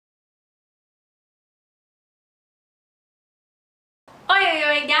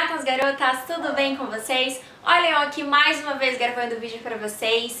oi, gatas, garotas, tudo bem com vocês? Olha eu aqui mais uma vez gravando vídeo pra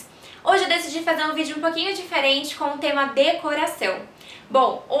vocês. Hoje eu decidi fazer um vídeo um pouquinho diferente com o tema decoração.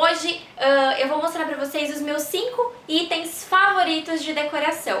 Bom, hoje eu vou mostrar pra vocês os meus 5 itens favoritos de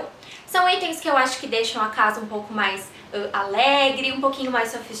decoração. São itens que eu acho que deixam a casa um pouco mais alegre, um pouquinho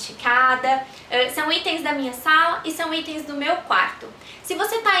mais sofisticada. São itens da minha sala e são itens do meu quarto. Se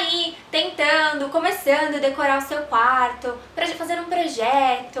você tá aí começando a decorar o seu quarto, fazer um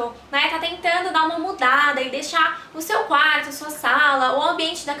projeto, né, tá tentando dar uma mudada e deixar o seu quarto, sua sala, o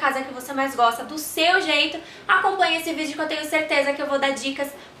ambiente da casa que você mais gosta do seu jeito, acompanhe esse vídeo que eu tenho certeza que eu vou dar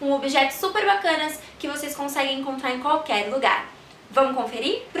dicas com objetos super bacanas que vocês conseguem encontrar em qualquer lugar. Vamos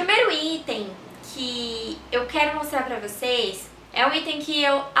conferir? O primeiro item que eu quero mostrar pra vocês é um item que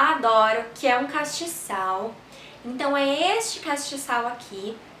eu adoro, que é um castiçal. Então é este castiçal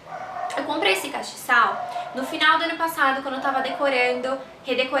aqui. Eu comprei esse castiçal no final do ano passado, quando eu tava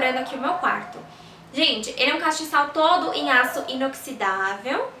redecorando aqui o meu quarto. Gente, ele é um castiçal todo em aço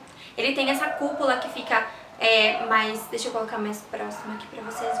inoxidável. Ele tem essa cúpula que fica deixa eu colocar mais próximo aqui pra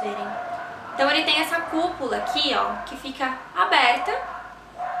vocês verem. Então ele tem essa cúpula aqui, ó, que fica aberta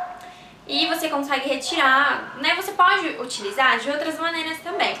e você consegue retirar, né? Você pode utilizar de outras maneiras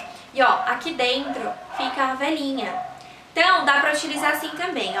também. E ó, aqui dentro fica a velinha. Então dá pra utilizar assim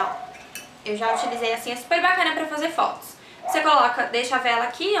também, ó. Eu já utilizei assim, é super bacana pra fazer fotos. Você deixa a vela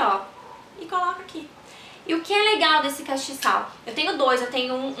aqui, ó, e coloca aqui. E o que é legal desse castiçal? Eu tenho dois, eu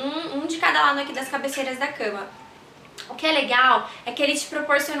tenho um de cada lado aqui das cabeceiras da cama. O que é legal é que ele te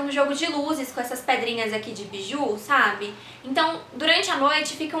proporciona um jogo de luzes com essas pedrinhas aqui de biju, sabe? Então, durante a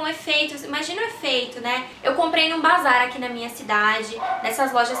noite fica um efeito, imagina o efeito, né? Eu comprei num bazar aqui na minha cidade,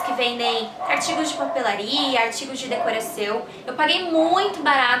 nessas lojas que vendem artigos de papelaria, artigos de decoração. Eu paguei muito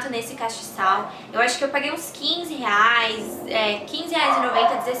barato nesse castiçal. Eu acho que eu paguei uns 15 reais,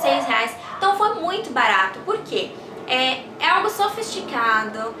 R$15,90, R$16. Então foi muito barato. Por quê? É algo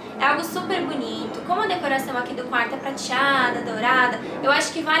sofisticado, é algo super bonito. Como a decoração aqui do quarto é prateada, dourada, eu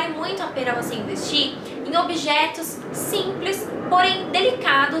acho que vale muito a pena você investir em objetos simples, porém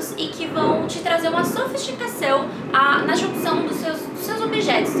delicados e que vão te trazer uma sofisticação na junção dos seus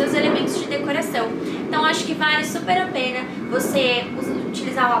objetos, dos seus elementos de decoração. Então acho que vale super a pena você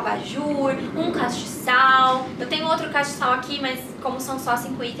utilizar o abajur, um castiçal. Eu tenho outro castiçal aqui, mas como são só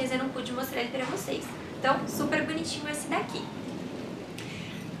 5 itens eu não pude mostrar ele pra vocês. Então, super bonitinho esse daqui.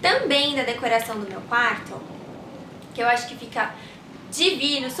 Também da decoração do meu quarto, que eu acho que fica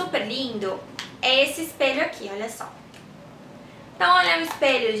divino, super lindo, é esse espelho aqui, olha só. Então, olha o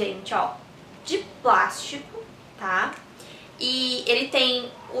espelho, gente, ó, de plástico, tá? E ele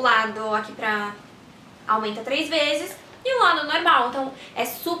tem o lado aqui pra aumenta 3 vezes e o lado normal. Então, é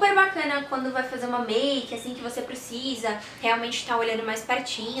super bacana quando vai fazer uma make, assim, que você precisa realmente estar olhando mais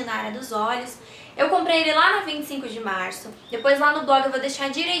pertinho, na área dos olhos. Eu comprei ele lá na 25 de março, depois lá no blog eu vou deixar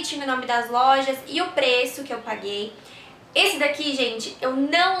direitinho o nome das lojas e o preço que eu paguei. Esse daqui, gente, eu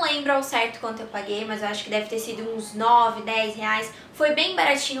não lembro ao certo quanto eu paguei, mas eu acho que deve ter sido uns 9, 10 reais. Foi bem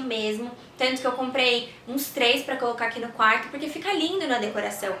baratinho mesmo, tanto que eu comprei uns 3 pra colocar aqui no quarto, porque fica lindo na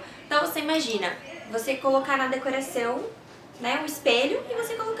decoração. Então você imagina, você colocar na decoração, né, um espelho, e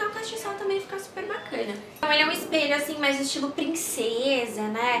você colocar o castiçal também fica super bacana. Então ele é um espelho assim, mais estilo princesa,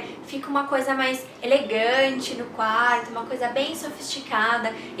 né, fica uma coisa mais elegante no quarto, uma coisa bem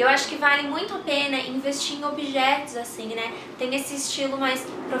sofisticada. Eu acho que vale muito a pena investir em objetos assim, né, tem esse estilo mais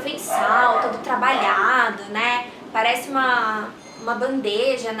provençal, todo trabalhado, né, parece uma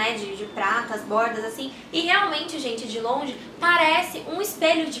bandeja, né, de prata, as bordas assim, e realmente, gente, de longe parece um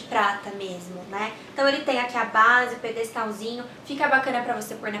espelho de prata mesmo, né? Então ele tem aqui a base, o pedestalzinho, fica bacana pra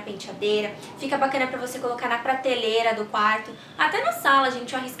você pôr na penteadeira, fica bacana pra você colocar na prateleira do quarto, até na sala,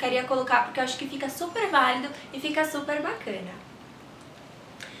 gente, eu arriscaria colocar, porque eu acho que fica super válido e fica super bacana.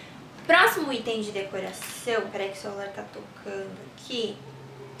 Próximo item de decoração, peraí que o celular tá tocando aqui.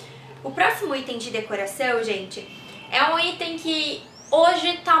 O próximo item de decoração, gente, é um item que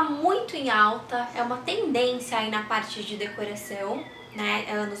hoje tá muito em alta, é uma tendência aí na parte de decoração, né,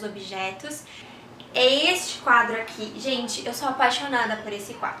 nos objetos. É este quadro aqui. Gente, eu sou apaixonada por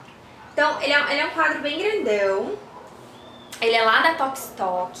esse quadro. Então, ele é um quadro bem grandão, ele é lá da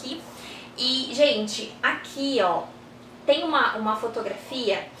Tokstok. E, gente, aqui, ó, tem uma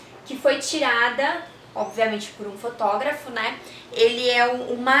fotografia que foi tirada, obviamente, por um fotógrafo, né? Ele é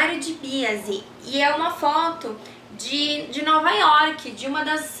o Mário de Biasi e é uma foto de Nova York, de uma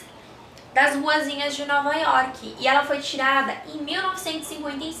das das ruazinhas de Nova York. E ela foi tirada em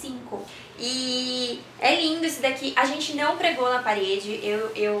 1955. E é lindo esse daqui. A gente não pregou na parede.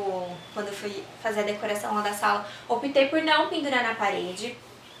 Eu quando eu fui fazer a decoração lá da sala, optei por não pendurar na parede.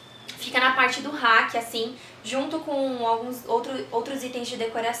 Fica na parte do rack, assim, junto com alguns outros itens de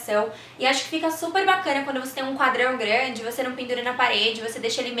decoração. E acho que fica super bacana quando você tem um quadrão grande, você não pendura na parede, você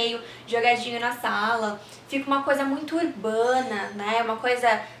deixa ele meio jogadinho na sala. Fica uma coisa muito urbana, né? Uma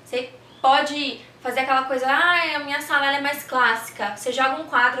coisa... Você pode fazer aquela coisa, a minha sala ela é mais clássica. Você joga um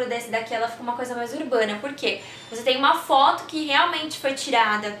quadro desse daqui, ela fica uma coisa mais urbana. Por quê? Você tem uma foto que realmente foi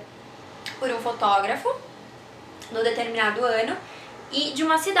tirada por um fotógrafo no determinado ano e de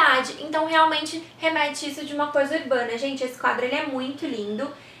uma cidade, então realmente remete isso de uma coisa urbana. Gente, esse quadro ele é muito lindo.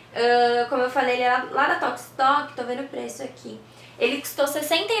 Como eu falei, ele é lá da Tok Stock, tô vendo o preço aqui. Ele custou R$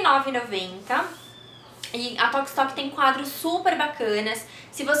 69,90. E a Tok Stock tem quadros super bacanas.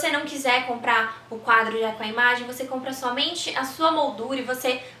 Se você não quiser comprar o quadro já com a imagem, você compra somente a sua moldura e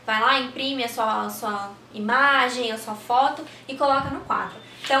você vai lá, imprime a sua imagem, a sua foto e coloca no quadro.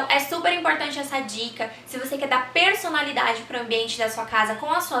 Então é super importante essa dica. Se você quer dar personalidade para o ambiente da sua casa com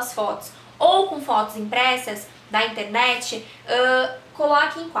as suas fotos ou com fotos impressas da internet,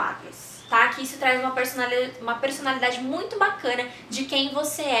 coloque em quadros. Tá? Que isso traz uma personalidade muito bacana de quem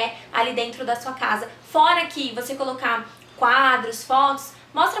você é ali dentro da sua casa. Fora que você colocar quadros, fotos,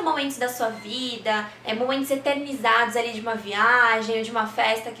 mostra momentos da sua vida, momentos eternizados ali de uma viagem ou de uma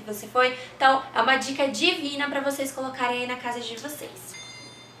festa que você foi. Então é uma dica divina para vocês colocarem aí na casa de vocês.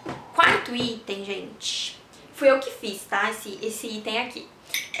 Quarto item, gente, fui eu que fiz, tá? Esse item aqui.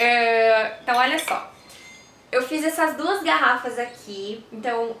 Então olha só. Eu fiz essas duas garrafas aqui,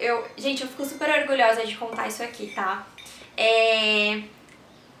 então gente, eu fico super orgulhosa de contar isso aqui, tá?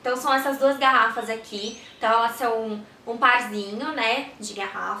 Então são essas duas garrafas aqui, então elas são um parzinho, né, de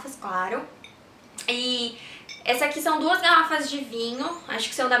garrafas, claro. E essa aqui são duas garrafas de vinho, acho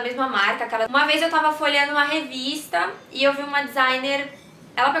que são da mesma marca. Uma vez eu tava folheando uma revista e eu vi uma designer...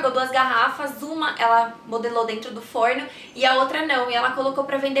 Ela pegou duas garrafas, uma ela modelou dentro do forno e a outra não. E ela colocou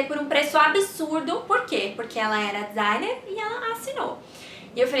pra vender por um preço absurdo. Por quê? Porque ela era designer e ela assinou.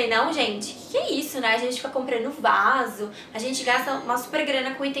 E eu falei, não, gente, que é isso, né? A gente fica comprando vaso, a gente gasta uma super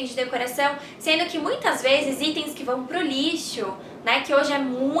grana com itens de decoração, sendo que muitas vezes itens que vão pro lixo, né? Que hoje é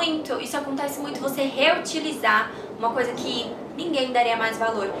muito, isso acontece muito, você reutilizar uma coisa que ninguém daria mais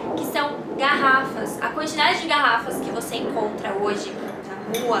valor, que são garrafas. A quantidade de garrafas que você encontra hoje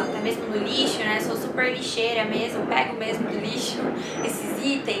rua, até mesmo no lixo, né? Sou super lixeira mesmo, pego mesmo do lixo esses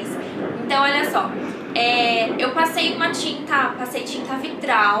itens. Então, olha só, eu passei tinta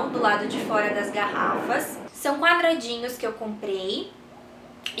vitral do lado de fora das garrafas. São quadradinhos que eu comprei.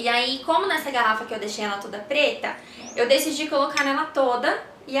 E aí, como nessa garrafa que eu deixei ela toda preta, eu decidi colocar nela toda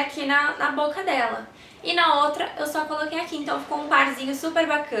e aqui na boca dela. E na outra eu só coloquei aqui, então ficou um parzinho super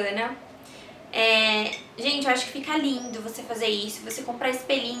bacana. Gente, eu acho que fica lindo você fazer isso, você comprar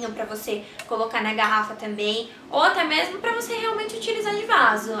espelhinho pra você colocar na garrafa também, ou até mesmo pra você realmente utilizar de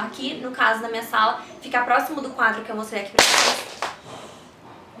vaso. Aqui, no caso, na minha sala, fica próximo do quadro que eu mostrei aqui pra vocês.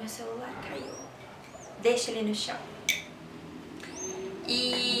 Meu celular caiu. Deixa ele no chão.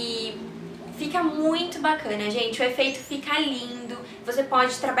 E fica muito bacana, gente, o efeito fica lindo. Você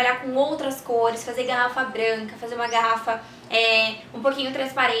pode trabalhar com outras cores, fazer garrafa branca, fazer uma garrafa um pouquinho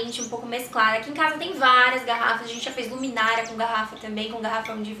transparente, um pouco mesclada. Aqui em casa tem várias garrafas, a gente já fez luminária com garrafa também, com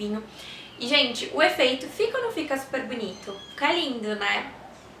garrafão de vinho. E, gente, o efeito fica ou não fica super bonito? Fica lindo, né?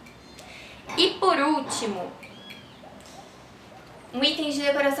 E por último, um item de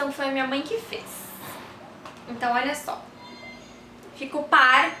decoração que foi a minha mãe que fez. Então, olha só. Fica o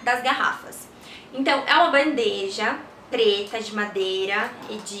par das garrafas. Então, é uma bandeja preta de madeira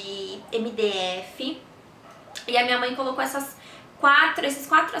e de MDF. E a minha mãe colocou essas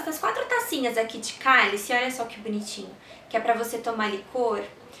quatro tacinhas aqui de cálice. Olha só que bonitinho. Que é pra você tomar licor.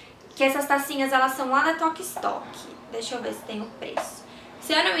 Que essas tacinhas, elas são lá da Tok Stock. Deixa eu ver se tem o preço.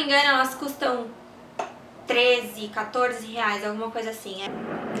 Se eu não me engano, elas custam 13, 14 reais, alguma coisa assim.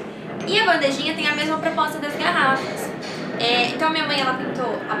 E a bandejinha tem a mesma proposta das garrafas. Então a minha mãe, ela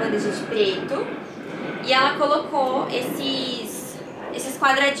pintou a bandeja de preto e ela colocou esses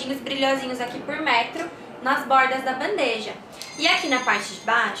quadradinhos brilhosinhos aqui por metro nas bordas da bandeja. E aqui na parte de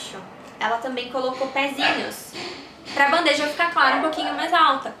baixo, ela também colocou pezinhos pra bandeja ficar, claro, um pouquinho mais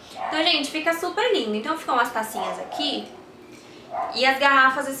alta. Então, gente, fica super lindo. Então ficam as tacinhas aqui e as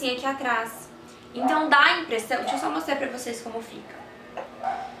garrafas assim aqui atrás. Então dá a impressão... Deixa eu só mostrar pra vocês como fica.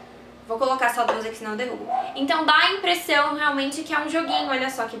 Vou colocar só duas aqui, senão eu derrubo. Então dá a impressão realmente que é um joguinho. Olha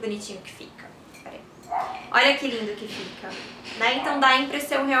só que bonitinho que fica. Olha que lindo que fica, né? Então dá a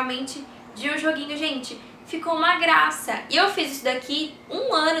impressão realmente de um joguinho, gente. Ficou uma graça. E eu fiz isso daqui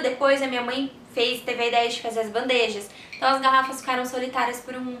 1 ano depois, a minha mãe teve a ideia de fazer as bandejas. Então as garrafas ficaram solitárias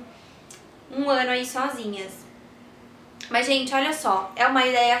por um ano aí sozinhas. Mas, gente, olha só, é uma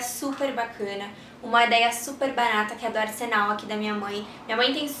ideia super bacana, uma ideia super barata, que é do arsenal aqui da minha mãe. Minha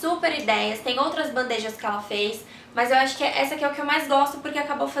mãe tem super ideias, tem outras bandejas que ela fez, mas eu acho que essa aqui é o que eu mais gosto, porque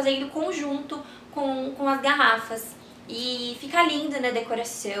acabou fazendo conjunto com as garrafas. E fica lindo na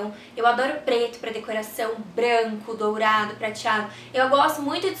decoração. Eu adoro preto pra decoração, branco, dourado, prateado. Eu gosto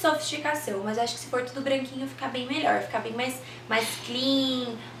muito de sofisticação, mas eu acho que se for tudo branquinho fica bem melhor, fica bem mais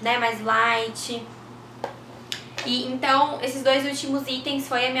clean, né, mais light. E então, esses 2 últimos itens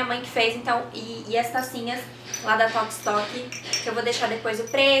foi a minha mãe que fez, então, e as tacinhas lá da Tok Stock, que eu vou deixar depois o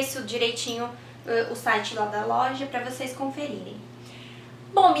preço, direitinho, o site lá da loja, pra vocês conferirem.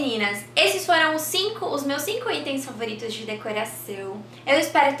 Bom, meninas, esses foram os meus 5 itens favoritos de decoração. Eu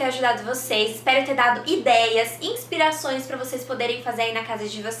espero ter ajudado vocês, espero ter dado ideias, inspirações pra vocês poderem fazer aí na casa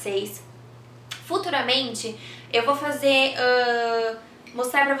de vocês. Futuramente, eu vou fazer...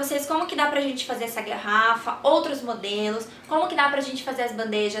 mostrar pra vocês como que dá pra gente fazer essa garrafa, outros modelos, como que dá pra gente fazer as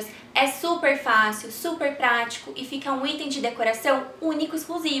bandejas. É super fácil, super prático e fica um item de decoração único,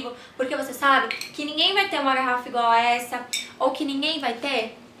 exclusivo. Porque você sabe que ninguém vai ter uma garrafa igual a essa, ou que ninguém vai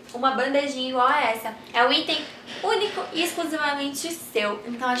ter uma bandejinha igual a essa. É um item único e exclusivamente seu.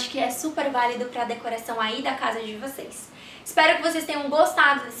 Então acho que é super válido pra decoração aí da casa de vocês. Espero que vocês tenham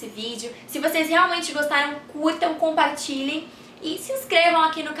gostado desse vídeo. Se vocês realmente gostaram, curtam, compartilhem. E se inscrevam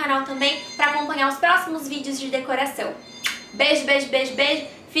aqui no canal também para acompanhar os próximos vídeos de decoração. Beijo, beijo, beijo, beijo.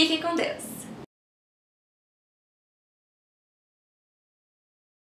 Fiquem com Deus.